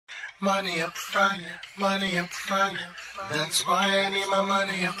Money up front, money up front. That's why I need my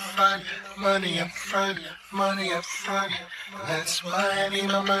money up front. Money up front, money up front. That's why I need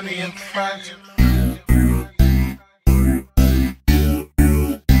my money up front.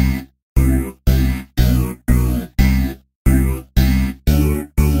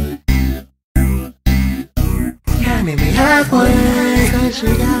 Meet me halfway, cause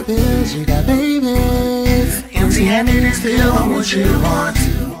you got bills, you got babies. Empty-handed and still want what you want.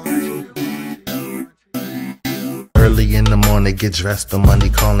 Early in the morning, get dressed, the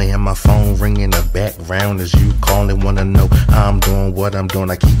money calling and my phone ringing. The background is you calling, wanna know how I'm doing, what I'm doing.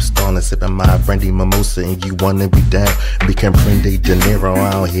 I keep stalling, sipping my brandy mimosa, and you wanna be down. We can print De Niro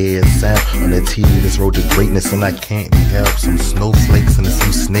out here, sound on the TV, this road to greatness, and I can't be helped. Some snowflakes and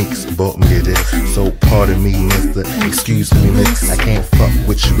some snakes brought me to this. So pardon me, mister, excuse me, miss. I can't fuck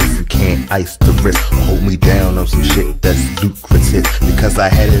with you if you can't ice the wrist or hold me down on some shit that's lucrative. Because I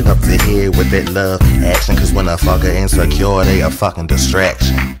had it up to here with that love action. Cause when I fuck her insecure, they a fucking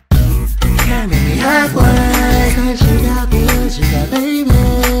distraction. Can't meet me halfway, cause you got bills, you got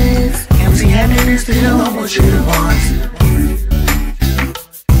babies. Empty-handed and still want what you want.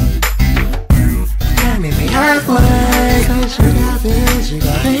 Can't meet me halfway, cause you got bills, you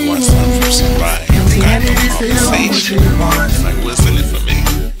got babies. Empty-handed and still want what you want. Like, what's in it for me?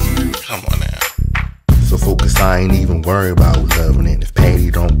 Come on now. So focus, I ain't even worried about loving it. If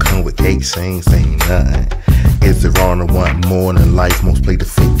Patty don't come with cake, she ain't saying nothing. Is it wrong to want more than life? Most play the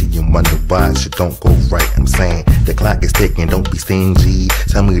 50 and wonder why shit don't go right. I'm saying the clock is ticking, don't be stingy.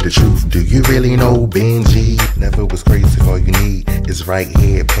 Tell me the truth, do you really know Benji? Never was crazy, all you need is right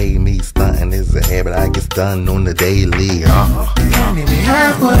here. Pay me, stunting is a habit I get done on the daily. Can't meet me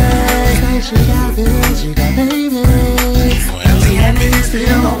halfway, cause you got bills, you got babies. Empty-handed and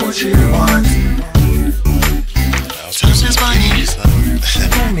still want what you want.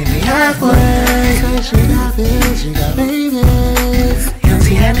 Can't meet me halfway, cause you got bills, you got babies.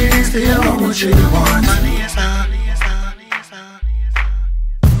 Empty-handed and still want what you want. Money is on.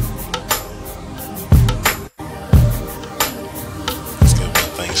 Let's get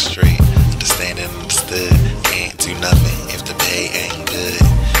one thing straight. Understand and understood. Can't do nothing if the pay ain't good.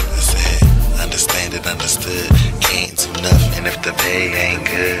 I said, understand and understood. Can't do nothing if the pay ain't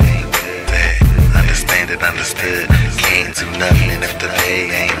good. Understand it, understood. Can't do nothing if the pay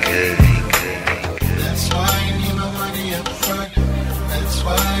ain't good. That's why I need my money up front. That's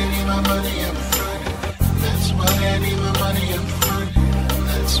why I need my money up front. That's why I need my money up front.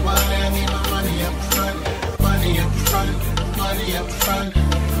 That's why I need my money up front. Money up front, money up front.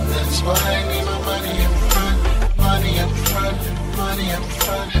 That's why I need my money up front. Money up front, money up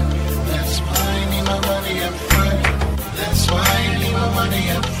front. That's why I need my money up front. That's why I need my money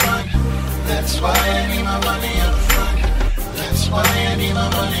up front. That's why I need my money up front. That's why I need my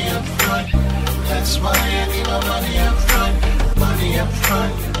money up front. That's why I need my money up front. Money up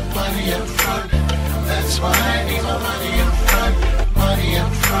front, money up front. That's why I need my money up front. Money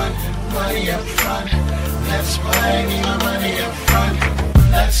up front, money up front. That's why I need my money up front.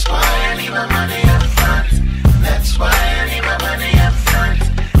 That's why I need my money up front. That's why I need my money up front.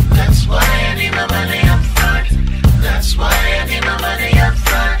 That's why I need my money up front. That's why I need my money up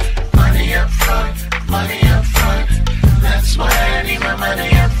front. Money up front, money up front. That's why I need my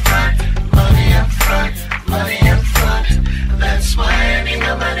money up front. Money up front, money up front. That's why I need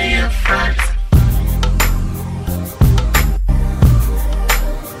my money up front.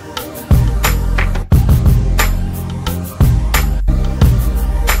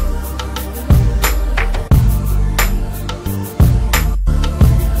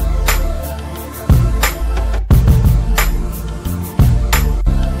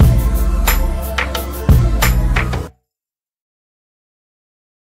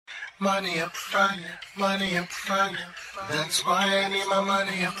 Money up front, money up front. That's why I need my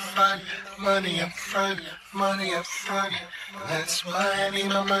money up front. Money up front, money up front. That's why I need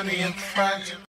my money up front.